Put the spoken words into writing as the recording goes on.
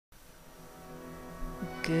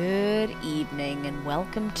Good evening and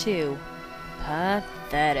welcome to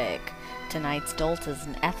Pathetic. Tonight's dolt is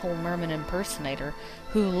an Ethel Merman impersonator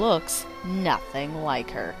who looks nothing like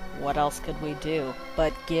her. What else could we do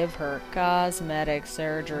but give her cosmetic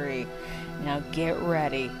surgery? Now get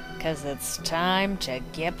ready, 'cause it's time to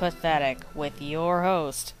get pathetic with your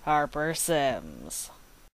host, Harper Simms.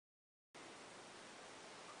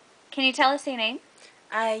 Can you tell us your name?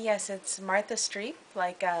 Yes, it's Martha Streep,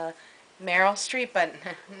 like Meryl Streep, but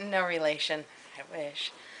no relation. I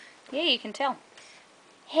wish. Yeah, you can tell.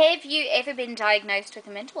 Have you ever been diagnosed with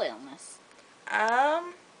a mental illness?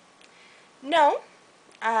 No.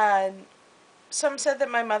 Some said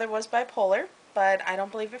that my mother was bipolar, but I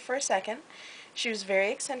don't believe it for a second. She was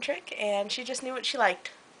very eccentric, and she just knew what she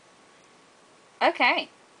liked. Okay.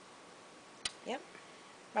 Yep.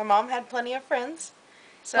 My mom had plenty of friends.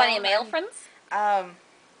 So Plenty of male friends?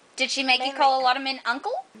 Did she make you call a lot of men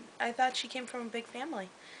uncle? I thought she came from a big family.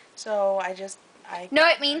 So No,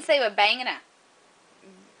 it means they were banging her.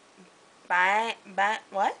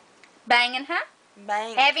 What? Banging her?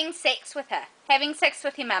 Bang. Having sex with her. Having sex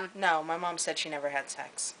with your mum. No, my mom said she never had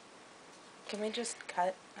sex. Can we just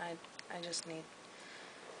cut? I just need...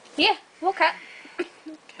 Yeah, we'll cut.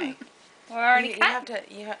 Okay. We're already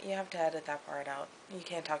cut. You have to edit that part out. You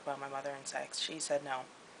can't talk about my mother and sex. She said no.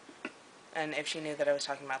 And if she knew that I was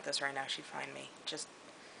talking about this right now, she'd find me. Just...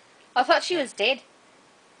 I thought she was dead.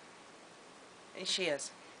 She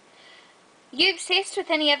is. You obsessed with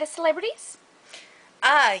any other celebrities?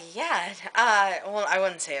 Yeah. Well, I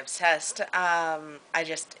wouldn't say obsessed. I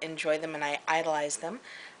just enjoy them and I idolize them.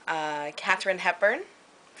 Katharine Hepburn,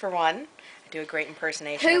 for one. I do a great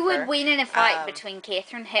impersonation of her. Who would win in a fight between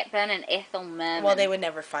Katharine Hepburn and Ethel Merman? Well, they would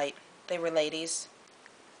never fight. They were ladies.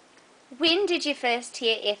 When did you first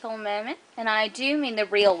hear Ethel Merman? And I do mean the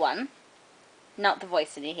real one, not the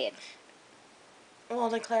voice in your head. Well,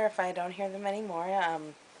 to clarify, I don't hear them anymore.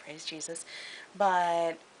 Praise Jesus.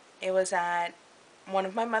 But it was at one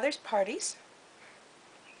of my mother's parties.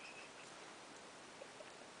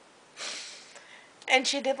 And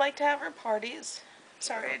she did like to have her parties.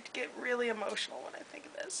 Sorry, I get really emotional when I think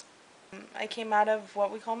of this. I came out of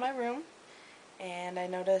what we call my room, and I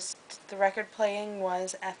noticed the record playing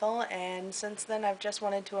was Ethel, and since then I've just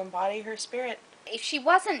wanted to embody her spirit. If she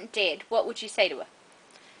wasn't dead, what would you say to her?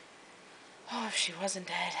 Oh, if she wasn't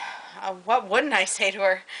dead, what wouldn't I say to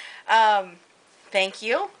her? Thank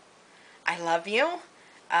you. I love you.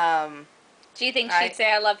 Do you think she'd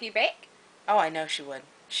say I love you back? Oh, I know she would.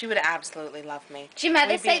 She would absolutely love me. Did your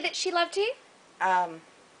mother say that she loved you?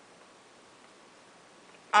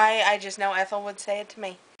 I just know Ethel would say it to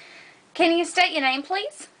me. Can you state your name,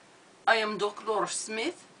 please? I am Dr.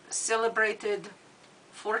 Smith, celebrated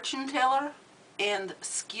fortune teller and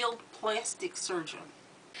skilled plastic surgeon.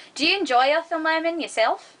 Do you enjoy Ethel Merman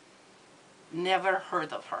yourself? Never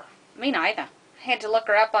heard of her. Me neither. I had to look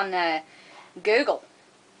her up on Google.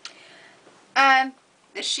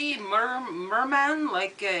 Is she merman,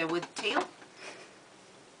 like with tail?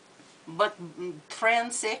 But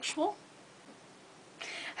transsexual?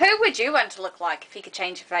 Who would you want to look like if you could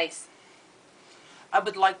change your face? I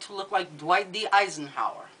would like to look like Dwight D.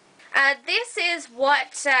 Eisenhower. This is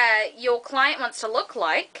what your client wants to look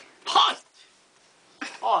like.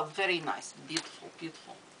 Oh, very nice. Beautiful,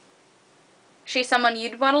 beautiful. She's someone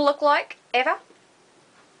you'd want to look like, ever?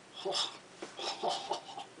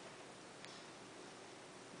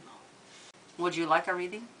 Would you like a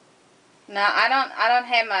reading? No, I don't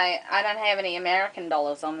have any American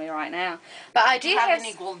dollars on me right now. But I do have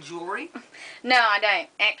any gold jewelry? No, I don't,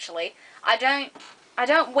 actually. I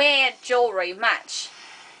don't wear jewelry much.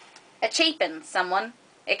 It cheapens someone.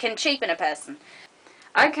 It can cheapen a person.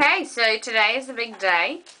 Okay, so today is a big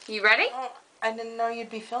day. You ready? Oh, I didn't know you'd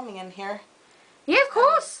be filming in here. Yeah, of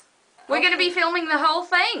course. We're going to be filming the whole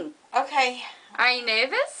thing. Okay. Are you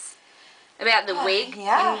nervous about the wig?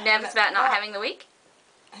 Yeah. Are you nervous about not having the wig?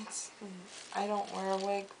 I don't wear a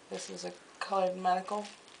wig. This is a colored medical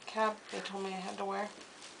cap they told me I had to wear.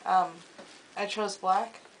 I chose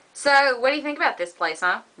black. So, what do you think about this place,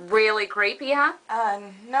 huh? Really creepy, huh?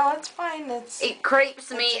 No, it's fine. It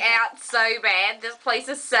creeps me out so bad. This place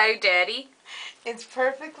is so dirty. It's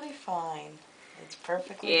perfectly fine. It's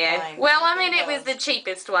perfectly fine. Well, I mean, it was the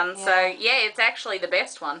cheapest one, so yeah, it's actually the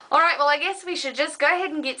best one. Alright, well, I guess we should just go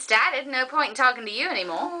ahead and get started. No point in talking to you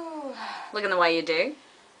anymore. Ooh. Looking the way you do.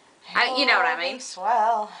 You know what I mean.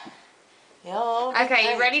 Swell.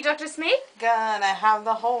 Okay, you ready, Dr. Smith? Gonna have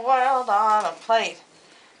the whole world on a plate.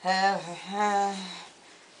 Every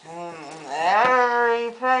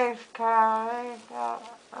place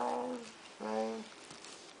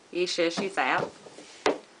You sure she's out?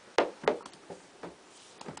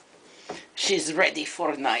 She's ready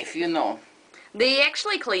for a knife, you know. Do you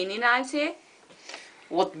actually clean your knives here?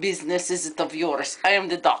 What business is it of yours? I am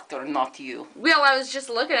the doctor, not you. Well, I was just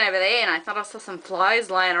looking over there and I thought I saw some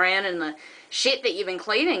flies lying around in the shit that you've been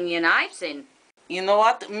cleaning your knives in. You know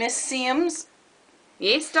what, Miss Simms?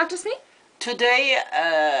 Yes, Dr. Smith? Today,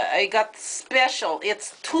 I got special.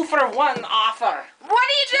 It's 2-for-1 offer. What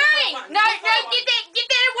are you doing? one, No, two for one. get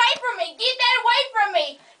that away from me! Get that away from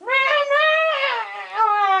me!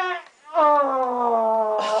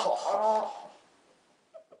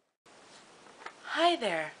 Hi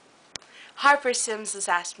there. Harper Simms has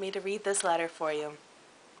asked me to read this letter for you.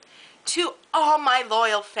 To all my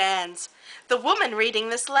loyal fans, the woman reading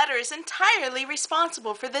this letter is entirely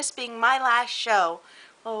responsible for this being my last show.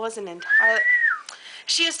 Well, it wasn't entirely.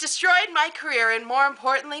 She has destroyed my career and, more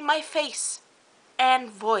importantly, my face and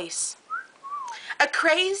voice. A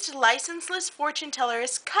crazed, licenseless fortune teller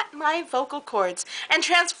has cut my vocal cords and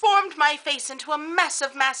transformed my face into a mess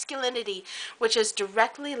of masculinity, which has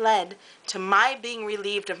directly led to my being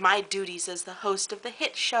relieved of my duties as the host of the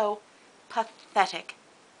hit show, Pathetic.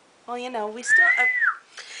 Well, you know, we still...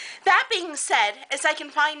 That being said, as I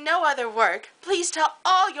can find no other work, please tell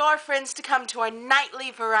all your friends to come to our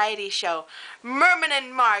nightly variety show, Merman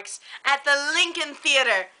and Marks, at the Lincoln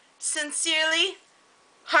Theater. Sincerely,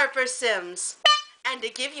 Harper Simms. And to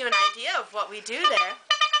give you an idea of what we do there,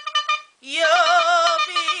 you'll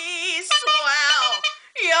be swell,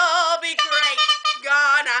 you'll be great,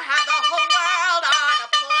 gonna have the whole world on a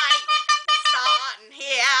plate. Starting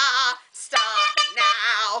here, starting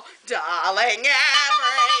now, darling,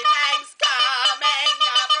 everything's coming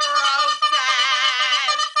up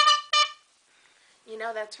roses. You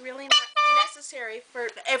know, that's really not necessary for,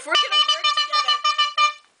 if we're gonna work together.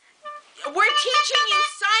 We're teaching you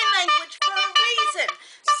sign language for a reason.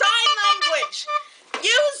 Sign language.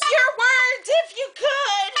 Use